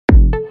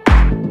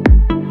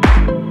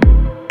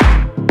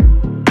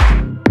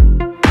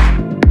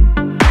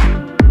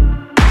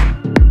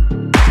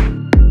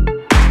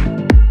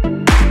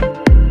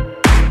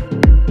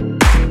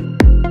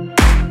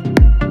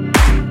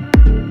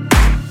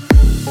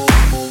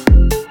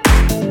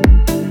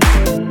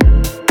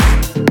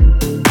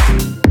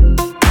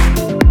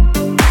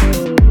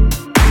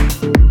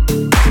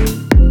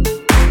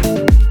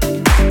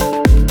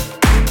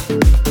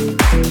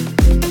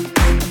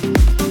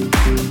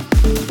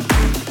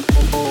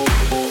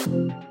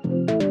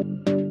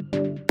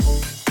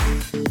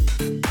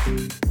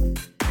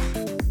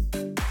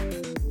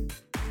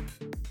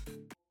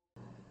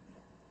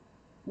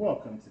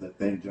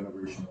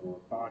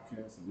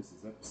podcast, and this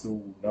is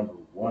episode number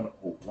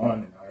 101,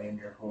 and I am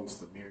your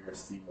host, Amir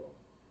Estimo.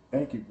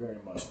 Thank you very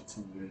much for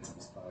tuning into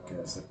this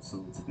podcast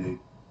episode today.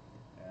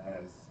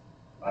 As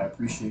I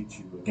appreciate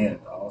you again,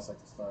 I always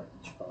like to start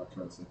each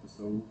podcast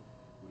episode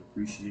with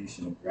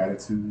appreciation and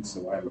gratitude.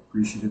 So I'm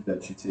appreciative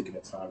that you're taking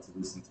the time to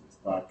listen to this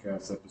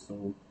podcast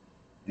episode,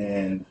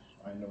 and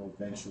I know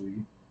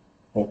eventually,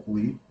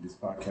 hopefully, this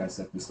podcast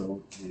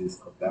episode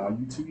is of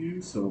value to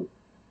you. So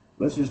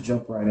let's just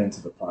jump right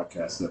into the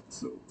podcast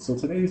episode. So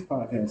today's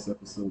podcast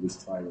episode is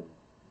titled,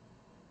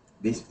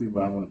 basically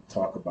what I want to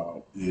talk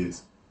about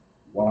is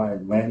why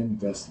land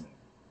investment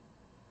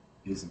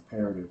is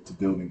imperative to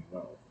building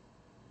wealth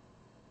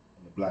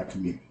in the black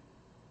community,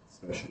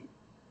 especially.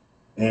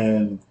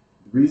 And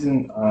the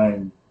reason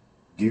I'm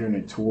gearing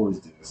it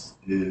towards this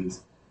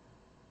is,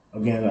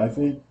 again, I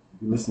think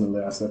if you listen to the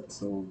last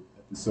episode,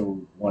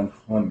 episode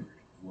 100,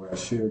 where I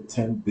shared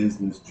 10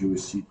 business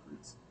Jewish secrets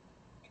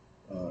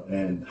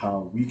and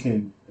how we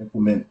can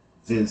implement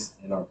this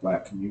in our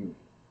black community,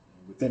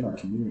 within our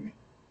community.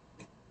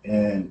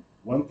 And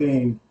one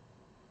thing,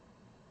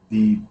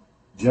 the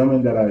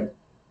gentleman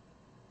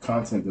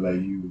content that I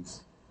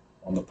use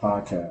on the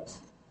podcast,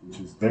 which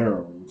is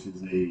Daryl,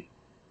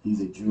 he's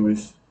a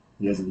Jewish,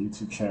 he has a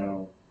YouTube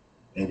channel,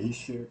 and he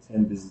shared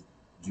 10 business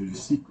Jewish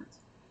secrets.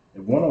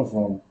 And one of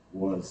them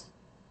was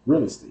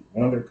real estate.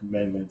 One of their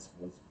commandments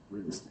was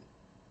real estate.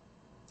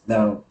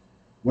 Now,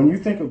 when you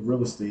think of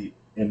real estate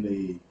in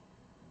the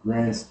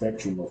grand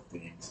spectrum of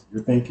things,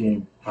 you're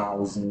thinking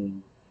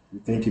housing,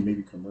 you're thinking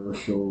maybe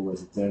commercial,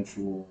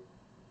 residential,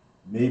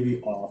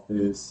 maybe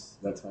office,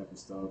 that type of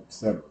stuff,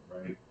 etc.,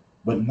 right?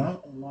 But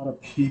not a lot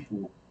of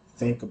people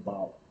think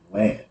about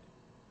land.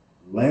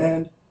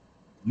 Land,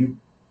 you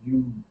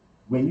you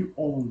when you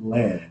own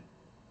land,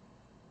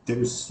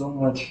 there's so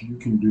much you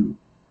can do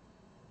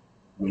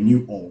when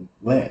you own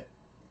land.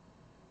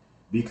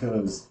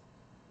 Because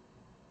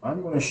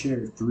I'm going to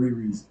share 3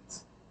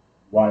 reasons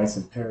why it's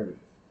imperative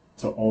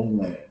to own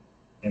land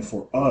and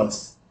for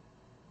us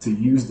to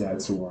use that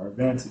to our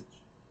advantage.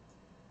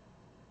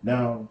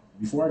 Now,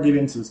 before I get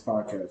into this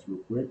podcast real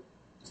quick,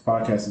 this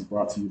podcast is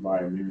brought to you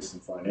by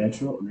Amerison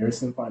Financial.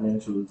 Amerison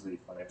Financial is a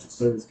financial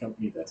service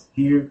company that's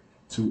here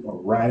to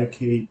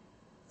eradicate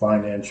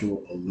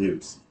financial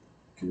illiteracy.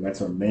 Okay,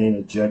 that's our main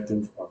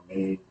objective, our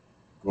main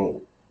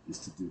goal is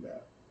to do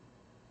that.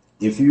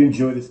 If you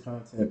enjoy this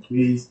content,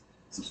 please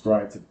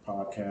subscribe to the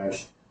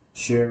podcast,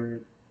 share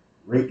it,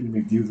 rate and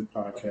review the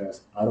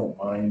podcast. I don't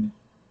mind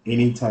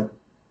any type of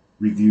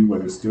review,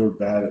 whether it's good or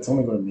bad. It's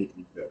only going to make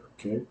me better,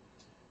 okay?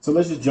 So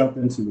let's just jump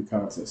into the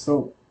content.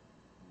 So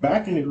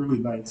back in the early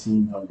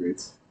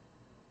 1900s,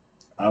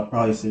 I'll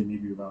probably say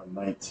maybe around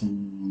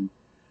 19,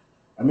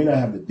 I may not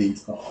have the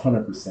dates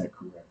 100%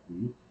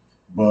 correctly,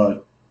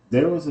 but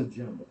there was a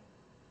gentleman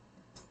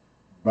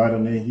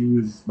he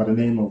was by the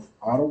name of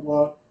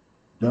Ottawa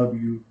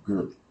W.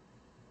 Gurley.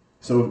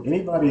 So if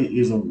anybody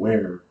is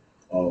aware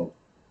of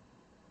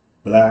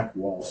Black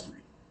Wall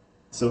Street,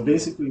 so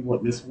basically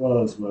what this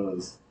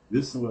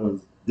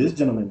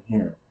gentleman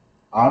here,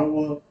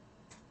 Ottawa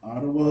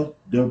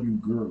W.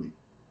 Gurley.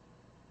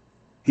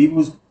 He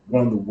was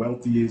one of the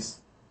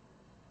wealthiest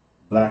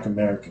Black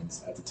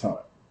Americans at the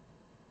time,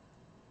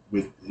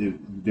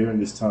 during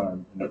this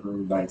time in the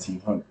early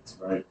 1900s,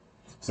 right?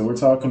 So we're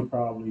talking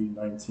probably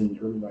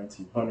early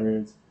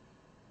 1900s.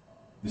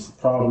 This is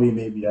probably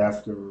maybe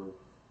after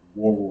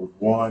World War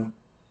One.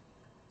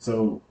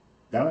 So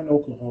down in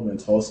Oklahoma, in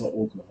Tulsa,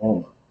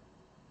 Oklahoma,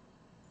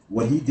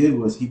 what he did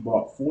was he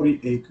bought 40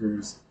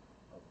 acres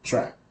of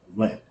tract of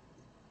land.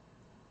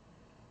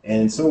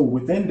 And so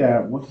within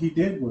that, what he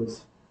did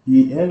was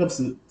he ended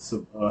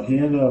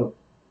up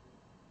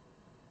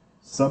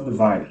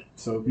subdividing.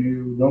 So if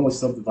you know what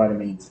subdividing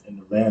means in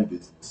the land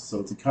business,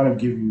 so to kind of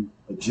give you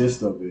a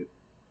gist of it,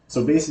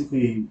 so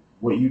basically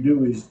what you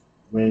do is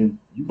when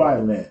you buy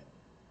land,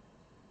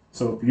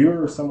 so if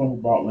you're someone who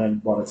bought land, you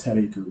bought a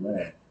 10-acre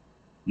land,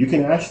 you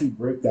can actually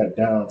break that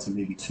down to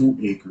maybe 2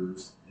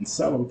 acres and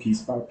sell them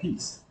piece by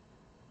piece.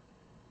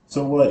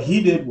 So what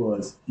he did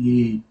was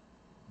he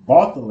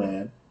bought the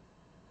land,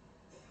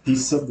 he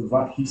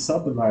subdivided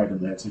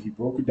the land, so he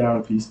broke it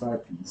down piece by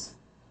piece.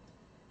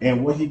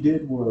 And what he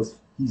did was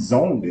he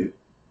zoned it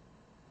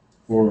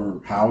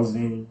for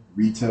housing,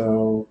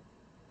 retail,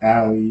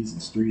 alleys,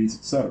 and streets,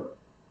 etc.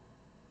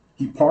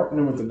 He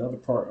partnered with another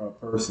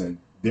person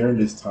during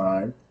this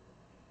time,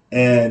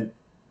 and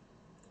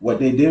what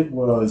they did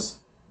was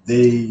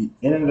they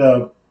ended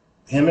up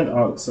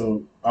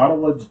so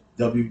Ottawa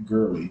W.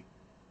 Gurley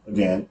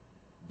again.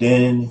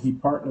 Then he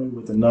partnered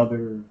with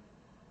another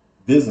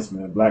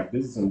businessman, a black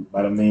businessman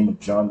by the name of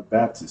John the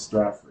Baptist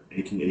Stratford,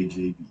 aka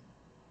JB.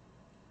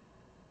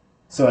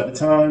 So at the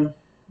time,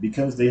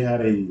 because they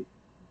had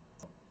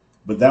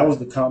but that was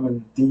the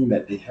common theme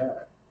that they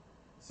had.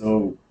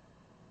 So,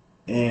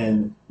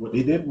 and what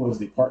they did was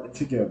they partnered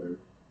together.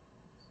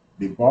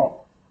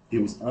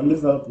 It was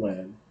undeveloped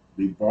land.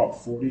 They bought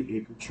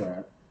 40-acre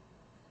tract.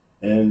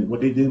 And what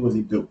they did was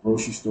they built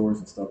grocery stores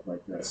and stuff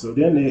like that. So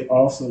then they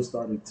also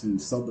started to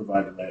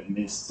subdivide the land, and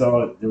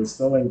they were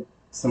selling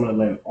some of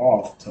the land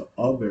off to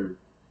other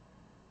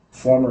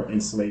former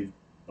enslaved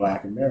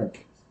Black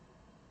Americans.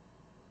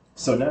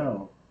 So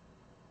now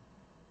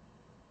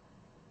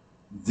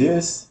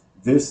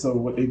so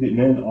what they did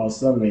then, all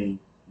suddenly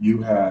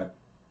you had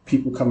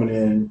people coming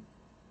in,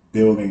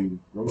 building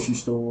grocery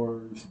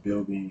stores,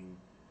 building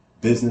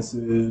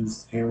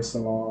businesses, hair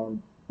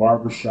salon,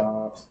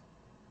 barbershops,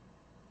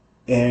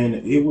 and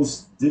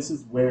this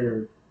is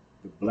where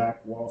the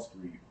Black Wall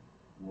Street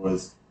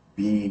was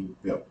being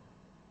built.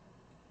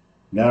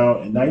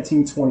 Now in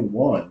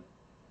 1921,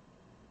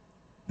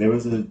 there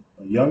was a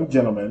young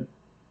gentleman.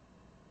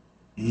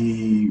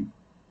 He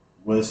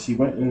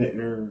went in the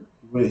air.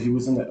 He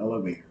was in the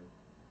elevator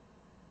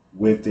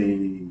with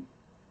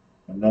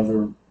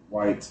another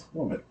white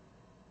woman,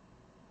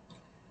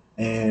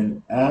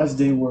 and as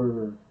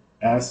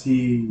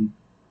he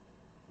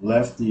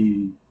left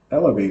the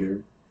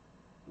elevator,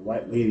 the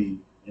white lady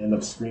ended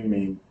up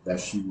screaming that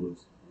she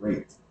was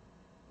raped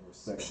or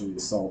sexually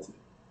assaulted,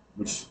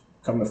 which,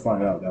 come to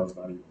find out, that was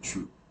not even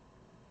true.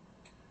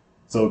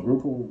 So a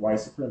group of white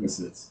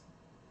supremacists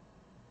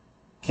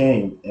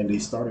came and they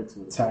started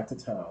to attack the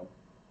town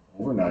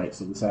overnight.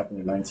 So this happened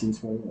in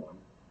 1921,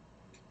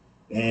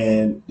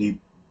 and they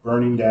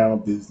burning down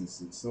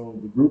businesses. So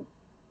the group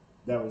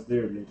that was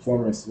there, the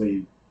former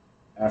enslaved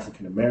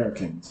African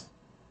Americans,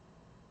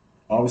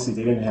 obviously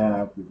they didn't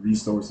have the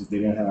resources, they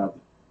didn't have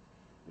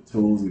the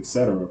tools,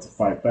 etc., to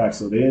fight back.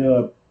 So they ended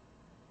up,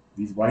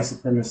 these white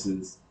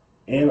supremacists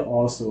and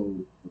also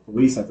the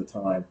police at the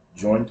time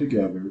joined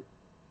together,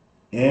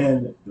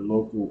 and the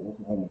local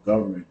Oklahoma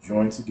government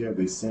joined together.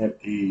 They sent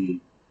a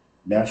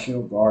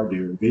National Guard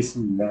there.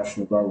 Basically, the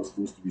National Guard was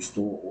supposed to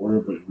restore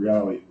order, but in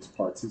reality, it was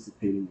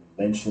participating in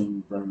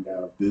lynching, burning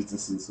down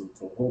businesses. So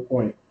the whole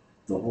point,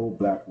 the whole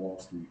Black Wall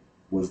Street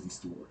was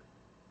destroyed.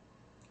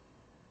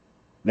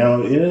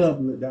 Now, it ended up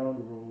down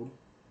the road,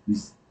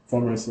 these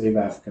former enslaved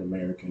African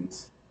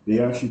Americans, they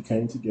actually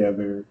came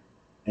together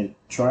and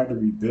tried to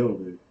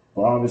rebuild it.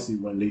 But obviously,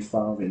 when they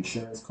filed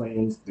insurance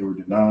claims, they were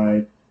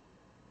denied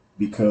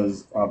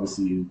because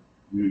obviously,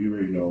 you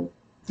already know,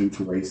 due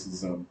to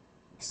racism,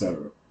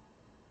 etc.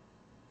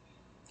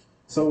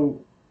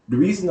 So the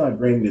reason I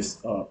bring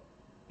this up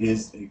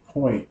is a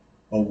point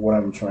of what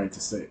I'm trying to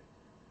say.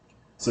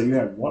 So you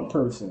had one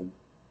person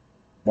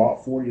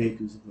bought 40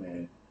 acres of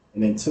land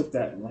and then took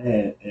that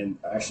land and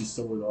actually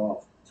sold it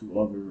off to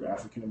other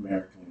African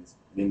Americans.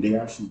 And they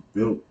actually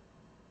built.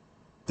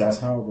 That's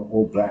how the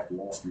whole Black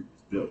Wall Street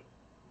was built.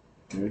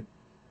 Okay.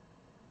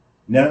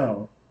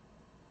 Now,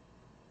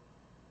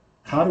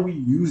 how do we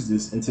use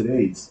this in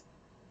today's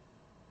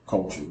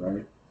culture,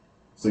 right?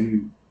 So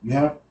you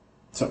have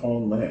to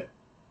own land,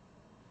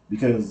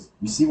 because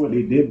you see what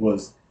they did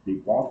was they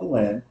bought the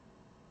land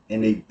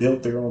and they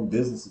built their own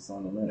businesses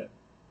on the land.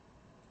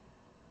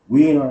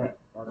 We in our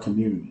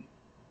community,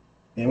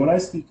 and when I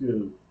speak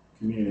of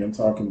community, I'm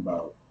talking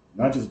about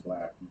not just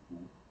Black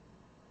people,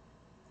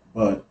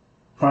 but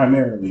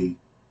primarily,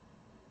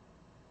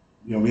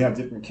 we have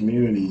different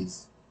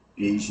communities: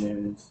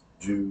 Asians,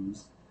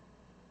 Jews,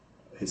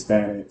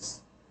 Hispanics.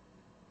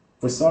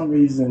 For some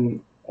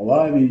reason, a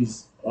lot of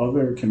these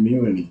other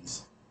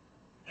communities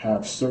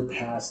have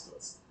surpassed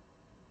us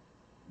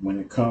when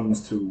it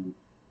comes to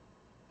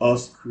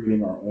us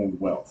creating our own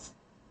wealth.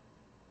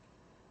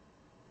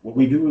 What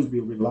we do is we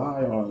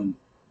rely on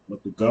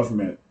what the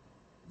government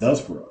does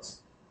for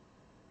us.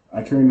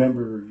 I can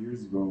remember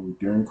years ago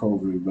during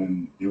COVID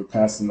when they were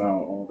passing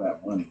out all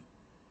that money.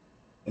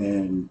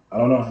 And I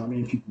don't know how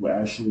many people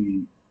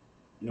actually,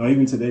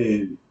 even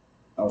today,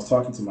 I was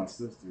talking to my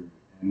sister,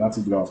 and not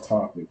to get off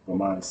topic, but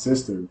my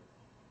sister,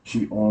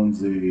 she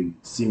owns a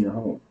senior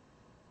home.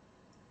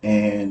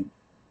 And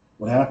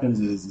what happens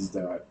is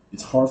that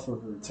it's hard for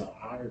her to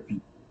hire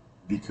people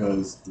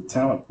because the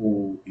talent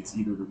pool, it's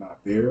either they're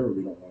not there or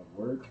they don't want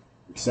to work,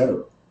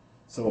 etc.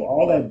 So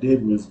all that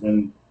did was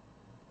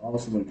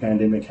obviously when the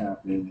pandemic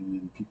happened and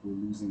then people were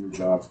losing their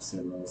jobs,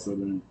 etc. So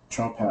then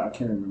Trump had, I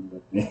can't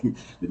remember the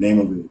name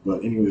of it,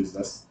 but anyways,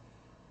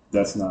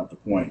 that's not the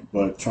point.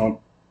 But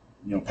Trump,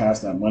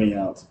 passed that money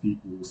out to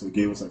people, so it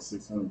gave us like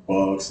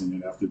 $600, and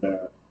then after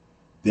that,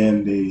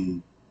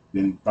 then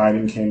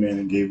Biden came in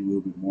and gave a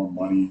little bit more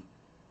money.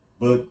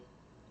 But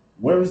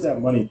where is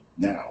that money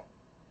now?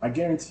 I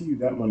guarantee you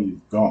that money is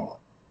gone.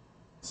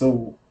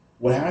 So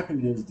what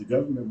happened is the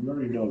government, we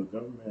already know the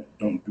government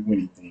don't do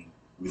anything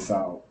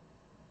without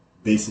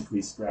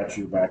basically scratch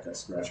your back, I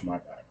scratch my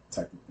back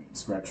type of thing.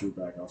 Scratch your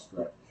back, I'll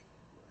scratch,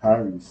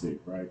 however you say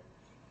it, right?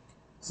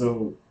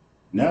 So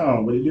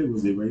now what they did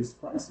was they raised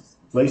prices.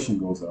 Inflation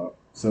goes up.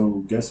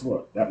 So guess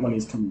what? That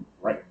money's coming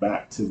right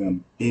back to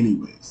them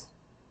anyways.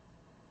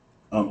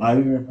 I've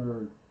even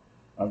heard,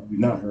 I've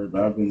not heard,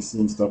 but I've been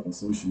seeing stuff on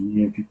social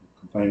media and people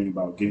complaining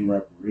about getting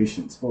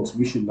reparations. Folks,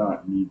 we should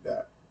not need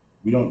that.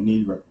 We don't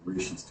need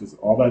reparations because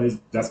all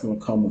that's going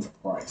to come with a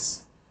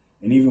price.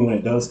 And even when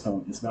it does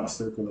come, it's not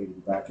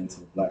circulating back into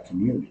the Black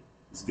community.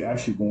 It's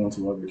actually going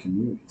to other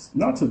communities.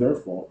 Not to their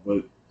fault,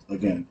 but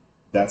again,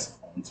 that's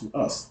on to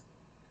us.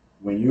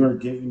 When you are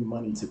giving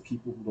money to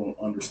people who don't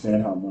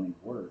understand how money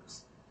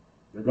works,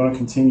 They're going to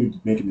continue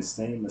making the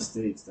same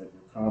mistakes that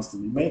they're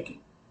constantly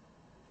making.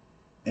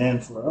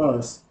 And for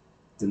us,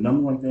 the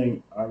number one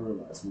thing I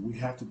realize what we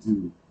have to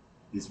do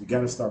is we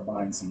got to start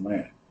buying some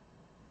land.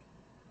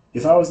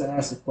 If I was to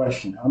ask the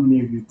question, how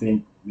many of you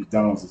think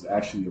McDonald's is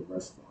actually a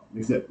restaurant?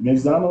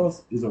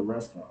 McDonald's is a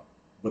restaurant,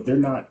 but they're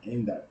not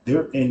in that.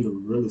 They're in the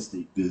real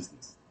estate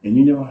business. And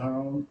you know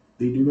how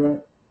they do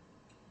that?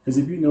 Because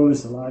if you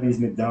notice, a lot of these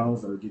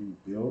McDonald's that are getting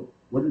built,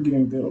 what are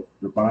getting built?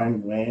 They're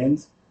buying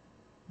lands,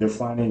 they're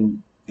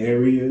finding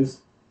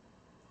areas,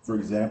 for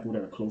example,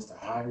 that are close to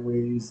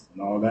highways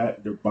and all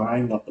that. They're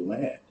buying up the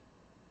land.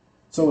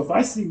 So if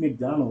I see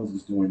McDonald's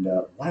is doing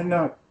that, why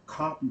not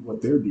copy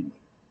what they're doing?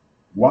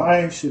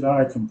 Why should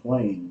I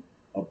complain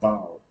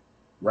about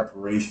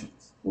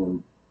reparations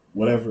or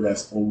whatever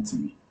that's owed to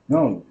me?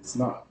 No, it's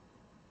not.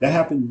 That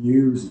happened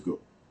years ago.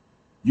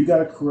 You got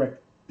to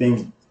correct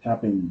things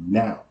happening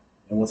now.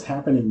 And what's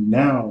happening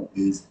now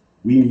is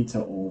we need to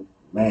own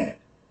land.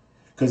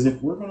 Because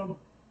if we're going to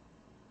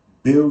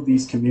build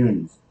these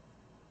communities,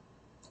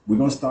 we're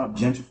going to stop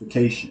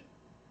gentrification.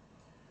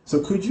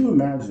 So could you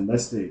imagine,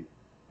 let's say,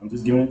 I'm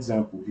just giving an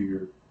example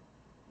here,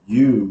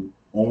 you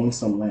own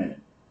some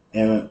land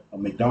and a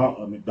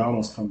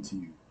McDonald's come to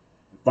you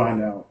and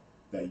find out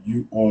that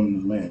you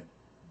own the land.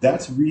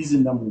 That's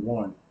reason number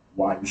one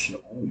why you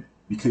should own it.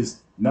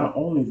 Because not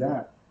only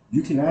that,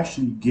 you can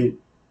actually get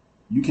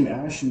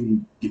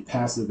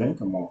passive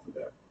income off of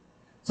that.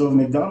 So if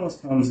McDonald's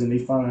comes and they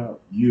find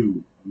out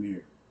you,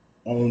 Amir,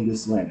 own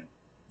this land,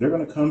 they're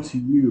going to come to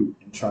you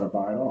and try to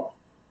buy it off.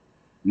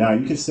 Now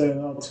you can set it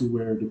up to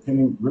where,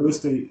 depending real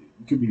estate,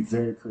 you can be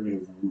very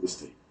creative in real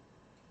estate.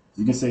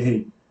 You can say,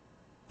 hey,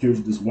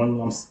 here's this one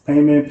lump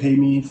payment, pay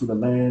me for the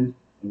land,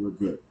 and we're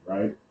good,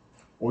 right?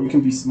 Or you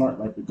can be smart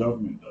like the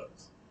government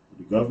does. What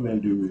the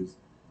government do is,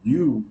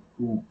 you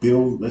who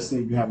build, let's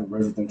say you have a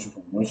residential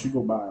home. Once you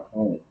go buy a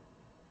home,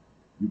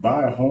 you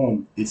buy a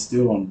home, it's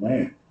still on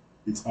land.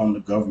 It's on the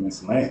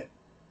government's land.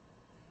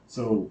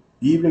 So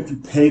even if you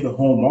pay the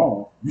home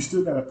off, you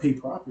still got to pay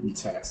property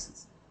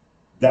taxes.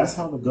 That's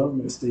how the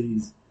government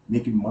stays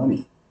making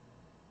money.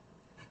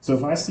 So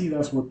if I see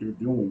that's what they're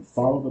doing,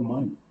 follow the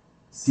money.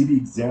 See the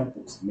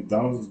examples.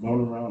 McDonald's is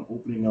going around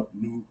opening up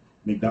new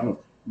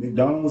McDonald's.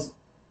 McDonald's,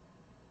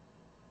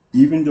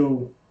 even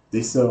though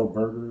they sell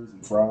burgers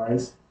and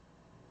fries,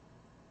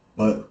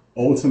 but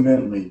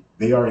ultimately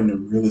they are in the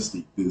real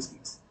estate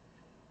business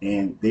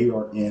and they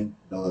are in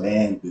the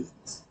land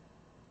business.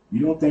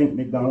 You don't think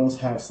McDonald's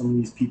have some of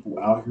these people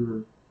out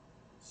here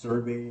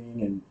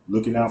surveying and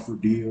looking out for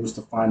deals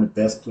to find the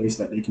best place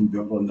that they can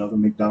build another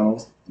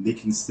McDonald's and they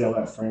can sell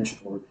that franchise,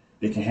 or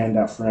they can hand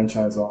that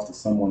franchise off to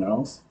someone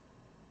else,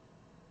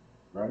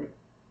 right?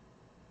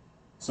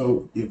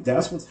 So if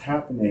that's what's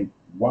happening,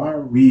 why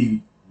are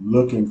we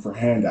looking for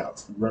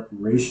handouts and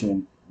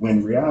reparation when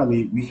in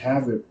reality we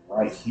have it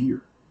right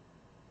here?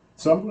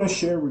 So I'm going to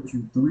share with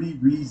you 3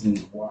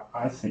 reasons why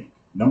I think.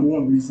 Number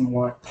one reason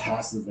why: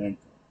 passive income.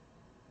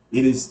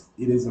 It is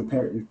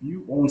imperative. If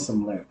you own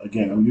some land,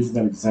 again, I'm using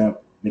that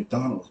example,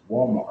 McDonald's,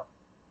 Walmart,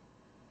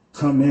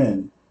 come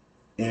in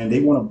and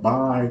they want to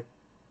buy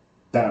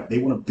that, they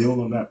want to build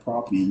on that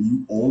property, and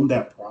you own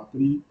that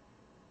property,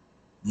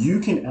 you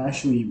can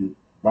actually either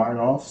buy it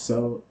off,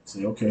 sell it,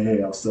 say, okay,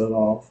 hey, I'll sell it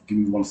off, give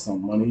me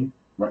some money,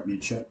 write me a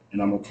check,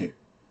 and I'm okay.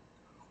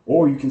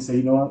 Or you can say,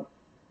 you know what,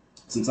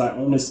 since I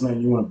own this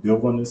land, you want to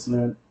build on this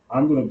land,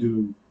 I'm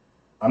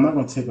not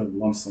going to take a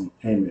lump sum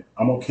payment.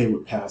 I'm okay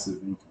with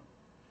passive income.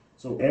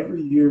 So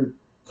every year,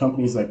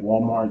 companies like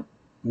Walmart,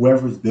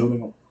 whoever's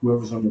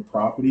on your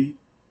property,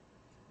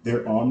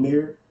 they're on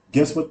there.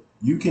 Guess what?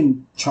 You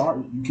can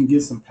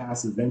get some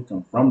passive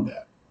income from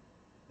that.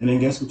 And then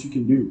guess what you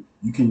can do?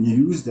 You can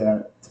use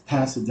that to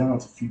pass it down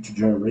to future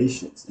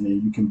generations, and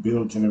then you can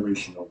build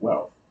generational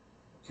wealth.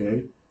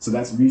 Okay? So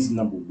that's reason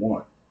number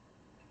one.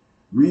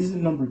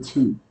 Reason number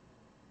two: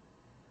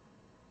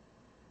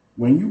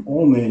 when you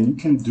own land, you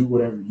can do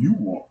whatever you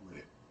want with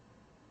it.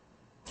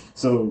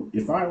 So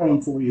if I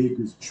own 40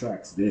 acres of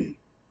tracts today,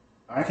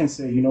 I can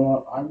say, you know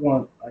what,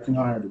 I can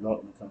hire a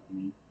development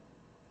company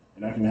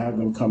and I can have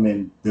them come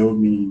in, build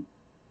me,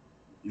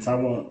 if I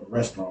want a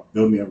restaurant,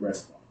 build me a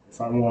restaurant.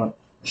 If I want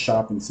a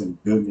shopping center,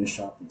 build me a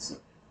shopping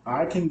center.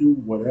 I can do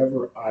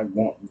whatever I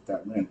want with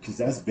that land, because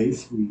that's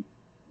basically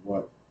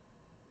what,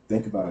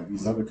 think about it,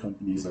 these other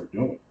companies are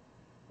doing.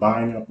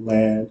 Buying up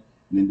land,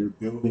 and then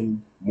they're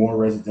building more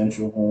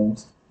residential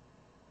homes,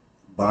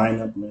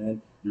 buying up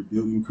land, you're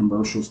building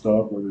commercial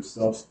stuff, whether it's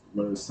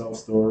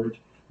self-storage,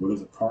 whether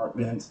it's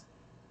apartments,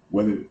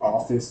 whether it's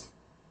office.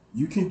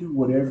 You can do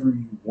whatever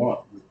you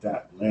want with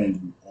that land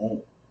you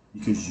own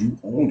because you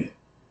own it.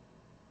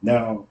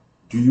 Now,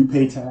 do you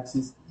pay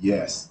taxes?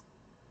 Yes.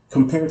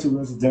 Compared to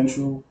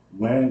residential,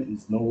 land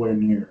is nowhere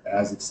near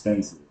as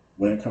expensive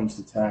when it comes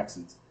to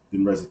taxes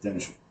than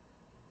residential.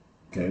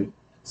 Okay?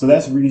 So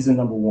that's reason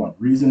number one.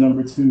 That's reason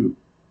number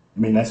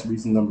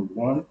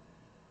one.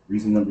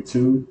 Reason number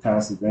two,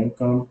 passive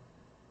income.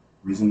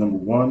 Reason number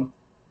one,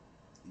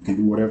 you can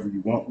do whatever you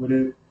want with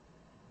it.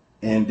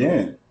 And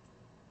then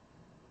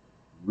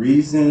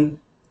reason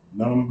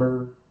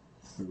number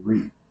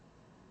three,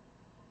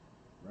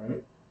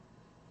 right?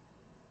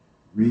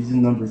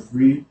 Reason number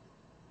three,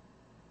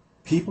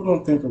 people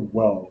don't think of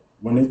wealth.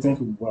 When they think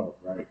of wealth,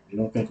 right, they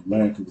don't think of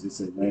land because they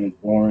say land is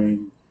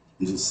boring.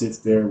 It just sits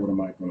there. What am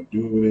I going to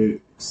do with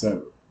it,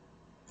 etc.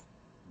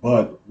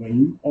 But when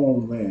you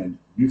own land,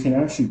 you can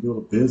actually build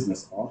a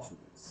business off of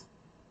this.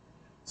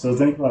 So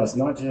think about it. It's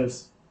not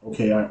just,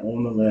 okay, I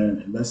own the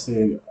land, and let's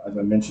say, as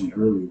I mentioned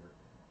earlier,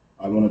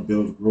 I want to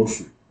build a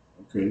grocery.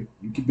 Okay,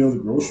 you can build a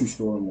grocery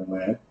store on your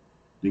land.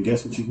 Then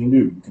guess what you can do?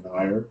 You can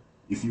hire,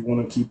 if you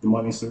want to keep the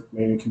money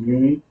circulating in the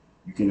community,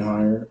 you can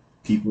hire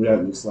people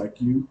that looks like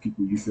you,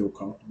 people you feel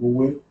comfortable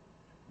with.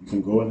 You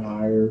can go and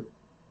hire,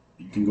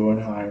 you can go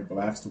and hire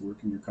blacks to work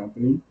in your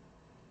company.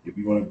 If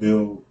you want to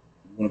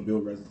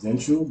build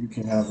residential, you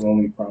can have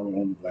probably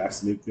only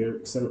blacks live there,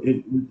 etc.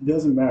 It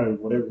doesn't matter,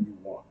 whatever you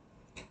want.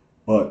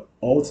 But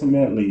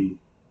ultimately,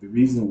 the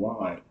reason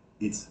why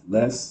it's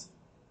less,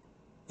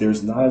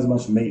 there's not as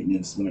much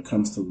maintenance when it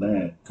comes to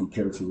land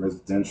compared to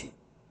residential.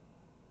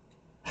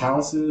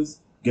 Houses,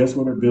 guess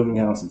where they're building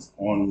houses?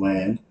 On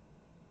land.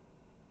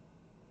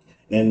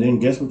 And then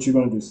guess what you're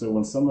going to do? So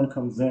when someone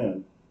comes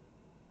in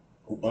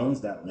who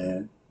owns that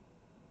land,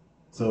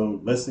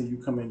 so let's say you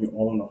come in, you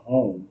own a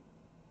home,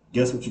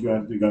 guess what you're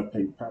going to do? You're going to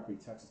pay property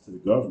taxes to the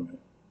government.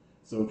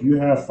 So if you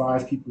have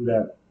five people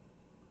that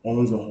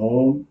owns a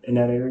home in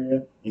that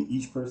area, and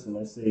each person,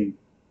 let's say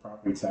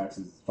property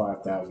taxes is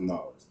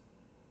 $5,000,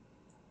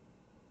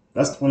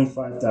 that's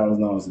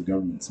 $25,000 the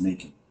government's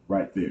making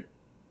right there.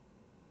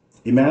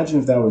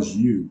 Imagine if that was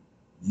you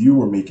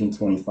were making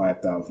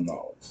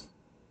 $25,000.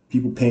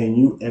 People paying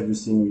you every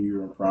single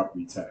year on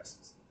property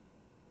taxes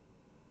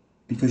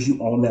because you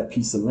own that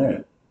piece of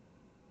land.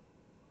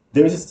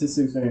 There's a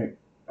statistic saying,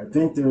 I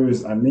think there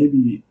is, I may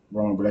be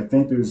wrong, but I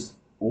think there's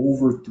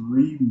over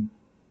 3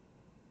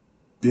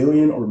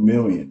 billion or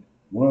million,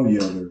 one or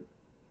the other,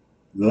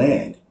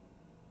 land.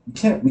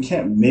 We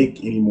can't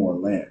make any more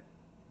land,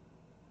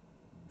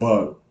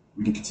 but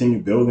we can continue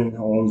building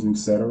homes,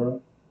 etc.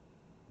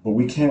 But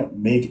we can't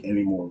make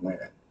any more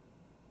land.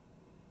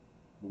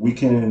 We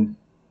can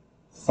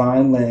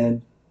find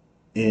land,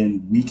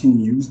 and we can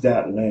use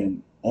that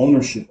land,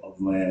 ownership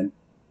of land,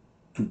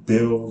 to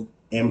build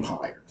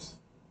empires.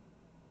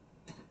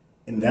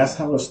 And that's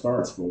how it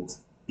starts,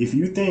 folks. If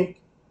you think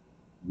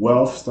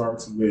wealth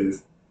starts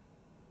with,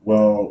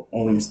 well,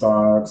 owning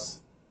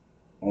stocks,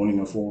 owning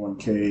a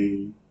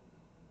 401k,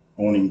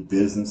 owning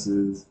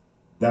businesses,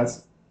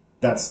 that's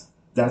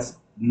that's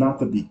not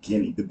the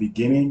beginning. The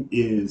beginning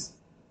is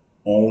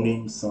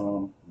owning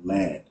some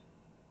land.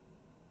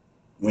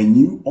 When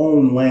you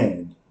own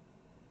land,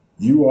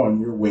 you are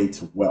on your way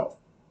to wealth.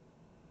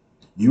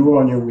 You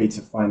are on your way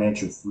to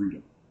financial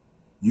freedom.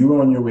 You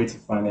are on your way to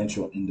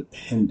financial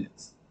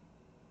independence.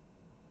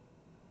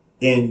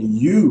 And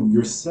you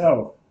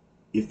yourself,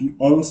 if you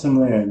own some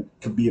land,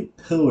 could be a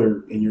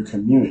pillar in your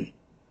community.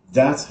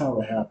 That's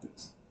how it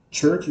happens.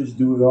 Churches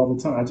do it all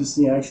the time. I just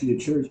seen actually a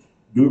church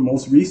do it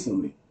most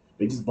recently.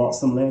 They just bought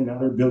some land, now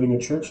they're building a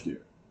church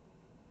there.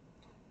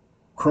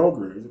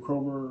 Kroger, there's a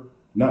Kroger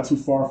not too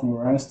far from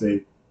where I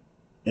stay,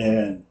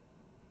 and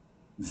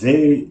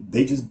they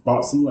just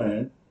bought some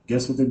land.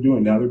 Guess what they're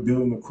doing? Now they're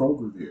building a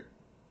Kroger there.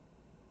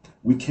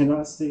 We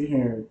cannot sit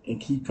here and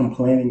keep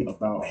complaining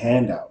about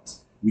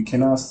handouts. We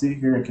cannot sit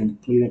here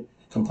and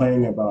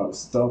complaining about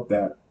stuff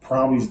that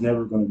probably is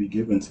never going to be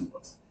given to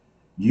us.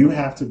 You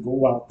have to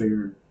go out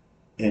there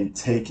and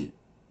take it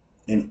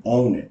and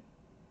own it.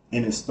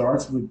 And it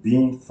starts with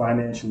being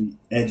financially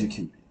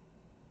educated.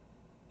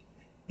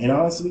 And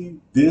honestly,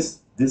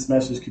 this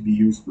message could be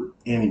used for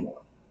anyone.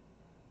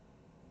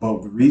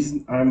 But the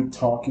reason I'm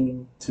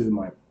talking to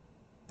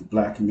the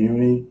black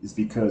community is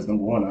because,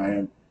 number one, I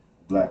am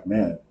a black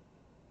man.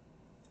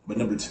 But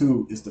number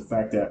two is the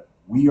fact that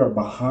we are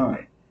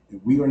behind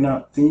and we are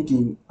not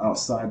thinking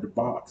outside the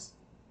box.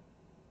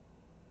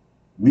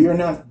 We are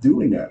not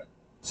doing that.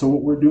 So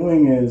what we're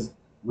doing is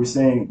we're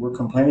saying we're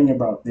complaining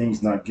about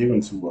things not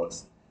given to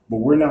us, but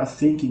we're not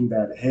thinking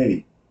that,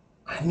 hey,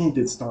 I need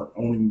to start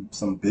owning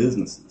some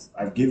businesses.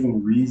 I've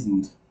given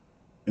reasons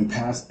in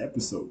past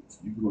episodes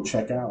you can go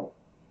check out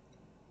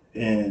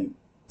and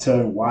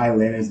tell why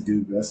land is a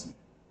good investment,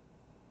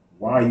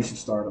 why you should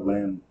start a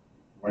land,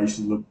 why you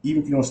should look,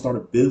 even if you don't start a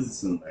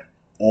business in land,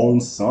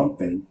 own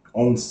something,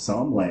 own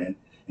some land,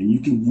 and you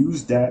can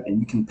use that and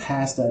you can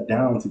pass that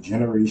down to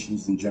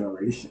generations and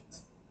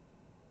generations.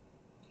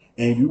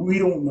 And we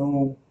don't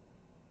know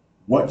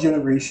what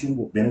generation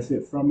will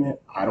benefit from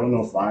it. I don't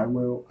know if I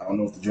will. I don't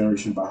know if the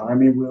generation behind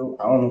me will.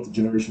 I don't know if the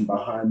generation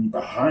behind me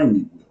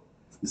will.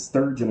 This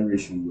third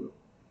generation will.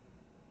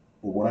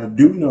 But what I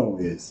do know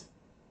is,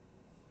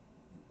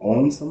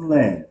 own some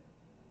land,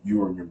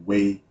 you are on your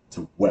way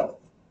to wealth.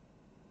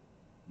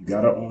 You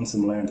got to own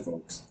some land,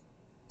 folks.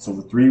 So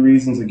the 3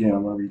 reasons, again,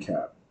 I'm going to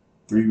recap.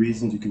 3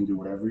 reasons you can do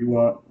whatever you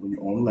want when you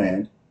own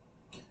land.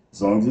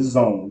 As long as it's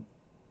zoned,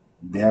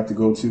 they have to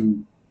go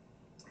to,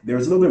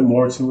 there's a little bit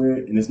more to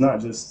it, and it's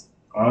not just,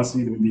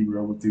 honestly, let me be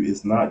real with you,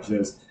 it's not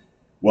just,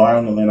 well, I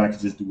own the land, I can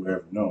just do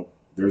whatever. No,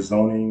 There's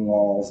zoning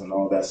laws and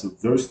all that. So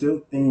there's still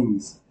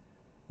things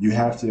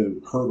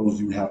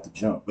hurdles you have to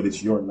jump, but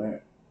it's your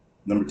land.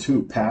 Number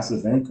two,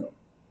 passive income.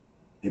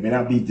 It may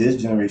not be this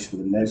generation,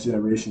 but the next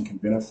generation can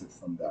benefit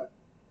from that.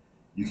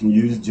 You can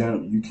you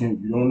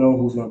don't know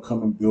who's going to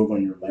come and build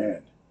on your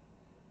land,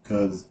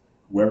 because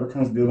whoever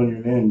comes build on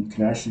your land, you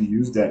can actually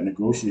use that,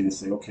 negotiate, and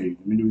say, okay,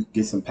 let me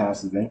get some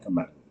passive income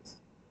out of this.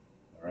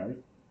 All right.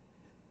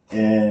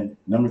 And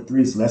number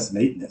three is less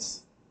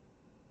maintenance.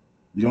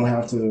 You don't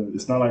have to,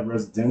 it's not like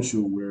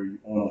residential where you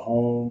own a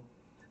home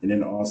and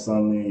then all of a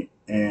sudden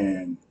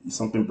and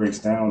something breaks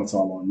down, it's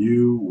all on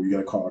you, or you got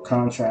to call a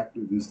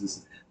contractor.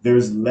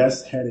 There's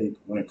less headache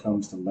when it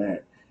comes to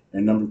land.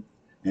 And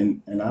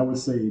I would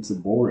say it's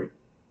boring.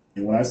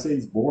 And when I say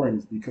it's boring,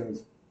 it's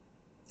because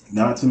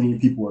not too many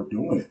people are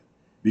doing it,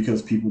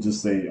 because people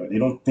just say they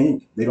don't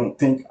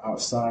think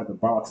outside the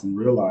box and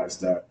realize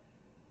that,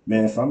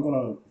 man, if I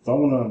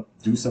wanna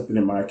do something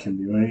in my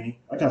community,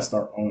 I gotta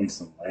start owning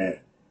some land,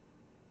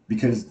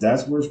 because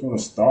that's where it's gonna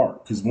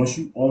start. Because once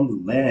you own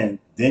the land,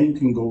 then you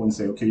can go and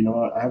say, okay, you know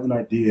what, I have an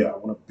idea. I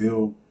want to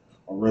build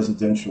a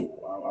residential.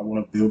 I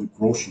want to build a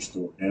grocery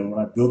store, and when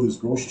I build this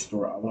grocery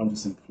store, I want to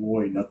just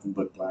employ nothing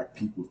but Black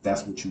people. If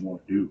that's what you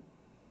want to do,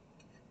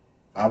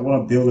 I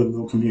want to build a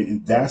little community,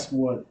 and that's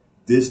what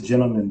this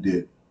gentleman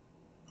did.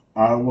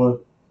 Iowa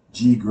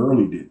G.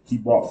 Gurley did. He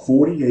bought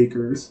 40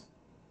 acres.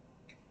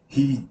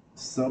 He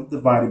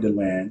subdivided the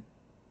land.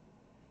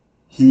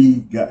 He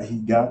got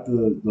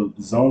the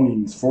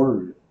zonings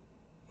for it,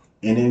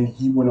 and then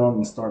he went on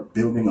and started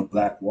building a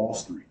Black Wall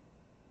Street.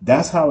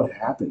 That's how it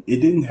happened. It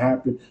didn't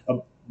happen.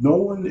 No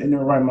one in their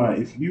right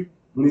mind, if you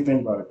really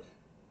think about it,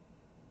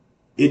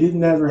 it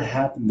didn't ever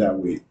happen that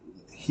way.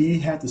 He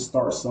had to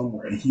start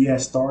somewhere, and he had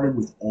started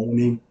with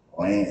owning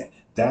land.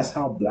 That's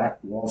how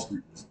Black Wall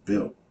Street was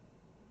built,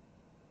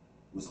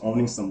 was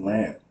owning some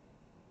land.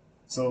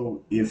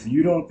 So if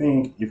you want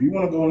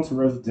to go into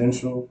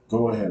residential,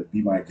 go ahead,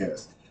 be my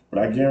guest. But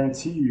I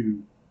guarantee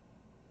you,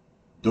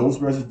 those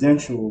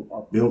residential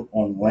are built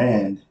on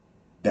land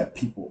that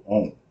people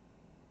own.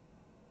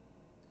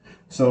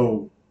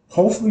 So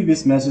hopefully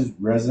this message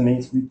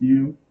resonates with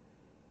you.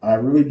 I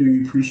really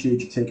do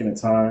appreciate you taking the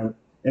time.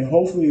 And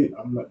hopefully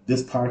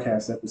this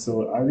podcast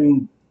episode, I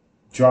didn't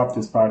drop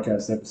this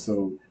podcast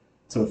episode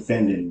to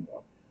offend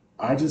anyone.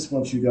 I just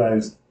want you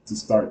guys to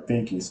start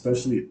thinking,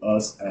 especially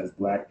us as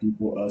Black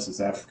people, us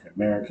as African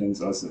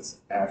Americans, us as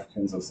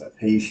Africans, us as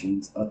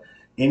Haitians,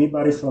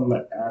 anybody from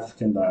the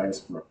African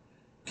diaspora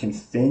can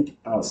think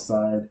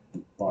outside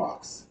the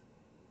box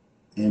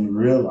and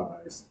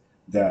realize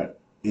that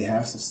it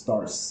has to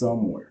start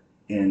somewhere.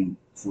 And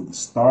for the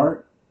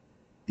start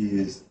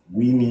is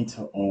we need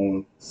to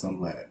own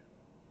some land.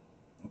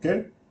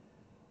 Okay?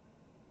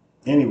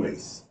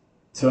 Anyways,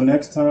 till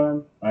next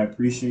time, I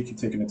appreciate you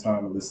taking the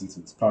time to listen to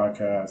this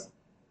podcast.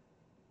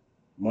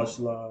 Much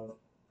love.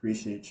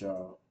 Appreciate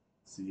y'all.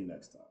 See you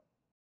next time.